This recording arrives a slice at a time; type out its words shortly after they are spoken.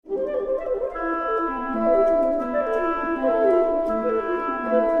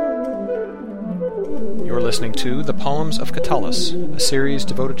listening to The Poems of Catullus, a series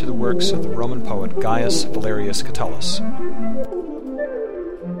devoted to the works of the Roman poet Gaius Valerius Catullus.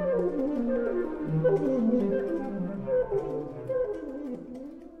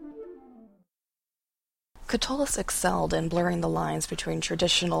 Catullus excelled in blurring the lines between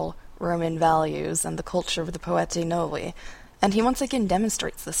traditional Roman values and the culture of the Poetae Novi, and he once again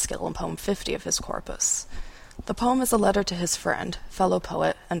demonstrates this skill in Poem 50 of his corpus. The poem is a letter to his friend, fellow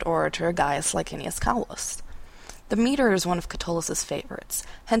poet, and orator Gaius Licinius Catullus. The meter is one of Catullus's favorites,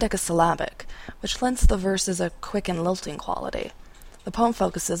 hendecasyllabic, which lends the verses a quick and lilting quality. The poem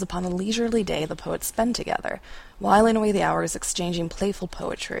focuses upon a leisurely day the poets spend together, whiling away the hours exchanging playful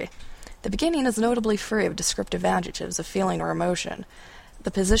poetry. The beginning is notably free of descriptive adjectives of feeling or emotion.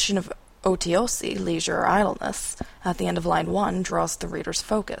 The position of otiosi, leisure or idleness, at the end of line 1 draws the reader's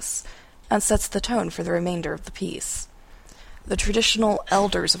focus, and sets the tone for the remainder of the piece. The traditional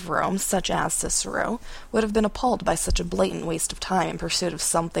elders of Rome, such as Cicero, would have been appalled by such a blatant waste of time in pursuit of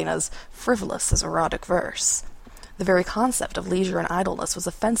something as frivolous as erotic verse. The very concept of leisure and idleness was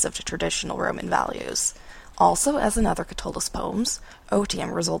offensive to traditional Roman values. Also, as in other Catullus poems,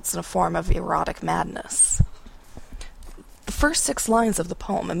 otium results in a form of erotic madness. The first 6 lines of the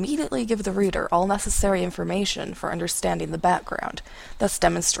poem immediately give the reader all necessary information for understanding the background, thus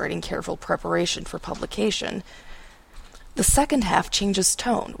demonstrating careful preparation for publication. The second half changes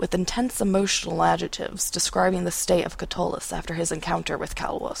tone, with intense emotional adjectives describing the state of Catullus after his encounter with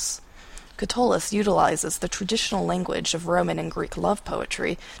Calvus. Catullus utilizes the traditional language of Roman and Greek love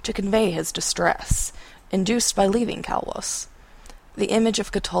poetry to convey his distress, induced by leaving Calvus. The image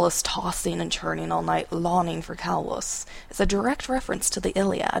of Catullus tossing and turning all night, longing for Calvus, is a direct reference to the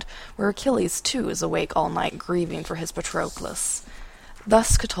Iliad, where Achilles too is awake all night grieving for his Patroclus.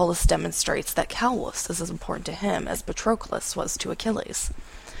 Thus Catullus demonstrates that Calvus is as important to him as Patroclus was to Achilles.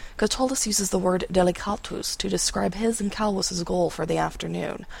 Catullus uses the word delicatus to describe his and Calvus's goal for the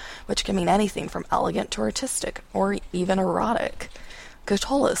afternoon, which can mean anything from elegant to artistic, or even erotic.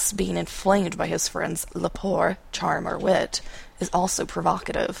 Catullus, being inflamed by his friend's rapport, charm, or wit, is also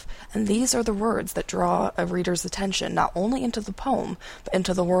provocative, and these are the words that draw a reader's attention not only into the poem, but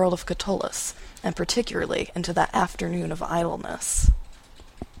into the world of Catullus, and particularly into that afternoon of idleness.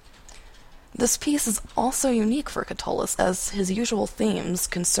 This piece is also unique for Catullus, as his usual themes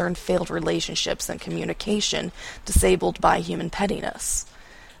concern failed relationships and communication disabled by human pettiness.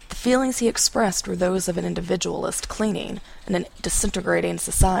 The feelings he expressed were those of an individualist clinging, in a disintegrating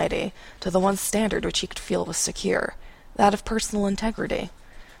society, to the one standard which he could feel was secure, that of personal integrity.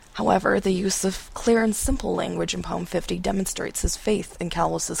 However, the use of clear and simple language in Poem 50 demonstrates his faith in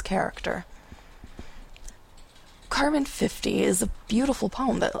Calvus's character. Carmen 50 is a beautiful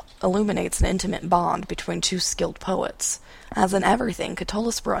poem that illuminates an intimate bond between 2 skilled poets. As in everything,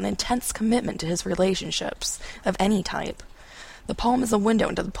 Catullus brought an intense commitment to his relationships, of any type. The poem is a window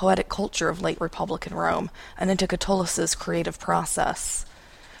into the poetic culture of late Republican Rome, and into Catullus's creative process.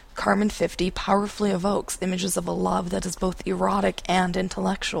 Carmen 50 powerfully evokes images of a love that is both erotic and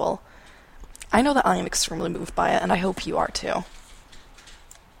intellectual. I know that I am extremely moved by it, and I hope you are too.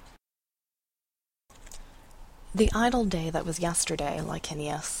 The idle day that was yesterday,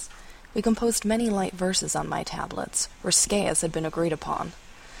 Licinius. We composed many light verses on my tablets, risque as had been agreed upon.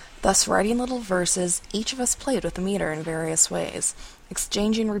 Thus, writing little verses, each of us played with the meter in various ways,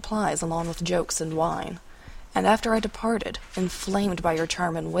 exchanging replies along with jokes and wine. And after I departed, inflamed by your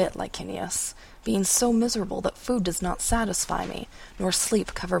charm and wit, Licinius, being so miserable that food does not satisfy me, nor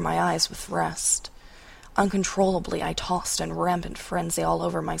sleep cover my eyes with rest. Uncontrollably I tossed in rampant frenzy all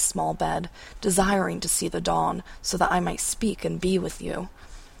over my small bed, desiring to see the dawn, so that I might speak and be with you.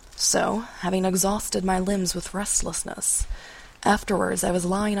 So, having exhausted my limbs with restlessness, afterwards I was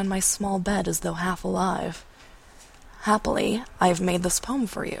lying on my small bed as though half alive. Happily, I have made this poem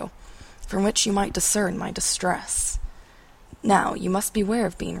for you, from which you might discern my distress. Now, you must beware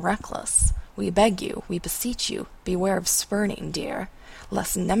of being reckless. We beg you, we beseech you, beware of spurning, dear,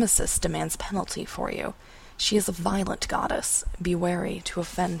 lest Nemesis demands penalty for you. She is a violent goddess. Be wary to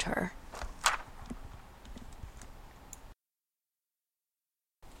offend her.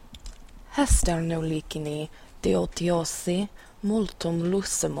 Hester Licini, Deotiosi, multum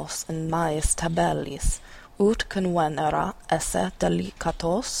lucemos in maes tabellis, ut convenera esse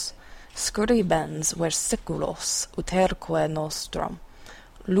delicatos, scribens versiculos uterque nostrum,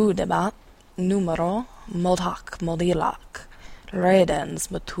 ludebat numero modac modilac, redens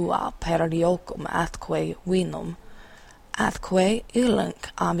mutua per liocum atque vinum, atque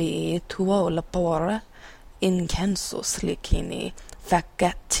ilenc abii tuo lapore, incensus Licini,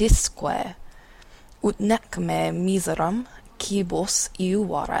 facetisque, ut nec me miseram cibus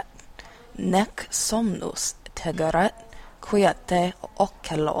iuvaret, nec somnus tegeret quiete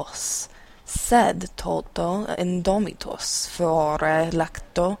ocelos, sed toto indomitus furore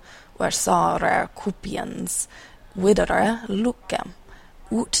lecto versare cupiens, videre lucem,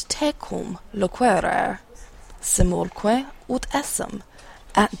 ut tecum loquere, simulque ut essem,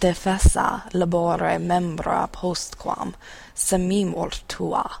 et defessa labore membra postquam, semimur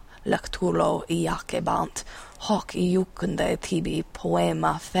tua, lectulo iacebant, hoc iucunde tibi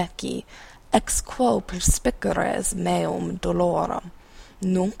poema feci, ex quo perspicere meum dolorem,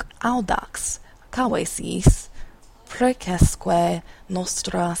 nunc audax, cave sis, precesque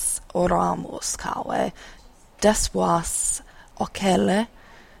nostras oramus cave, despuas ocele,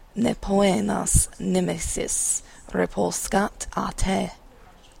 ne poenas nemesis reposcat a te,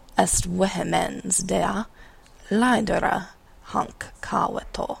 est vehemens dea, laedere hanc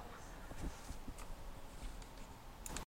caveto.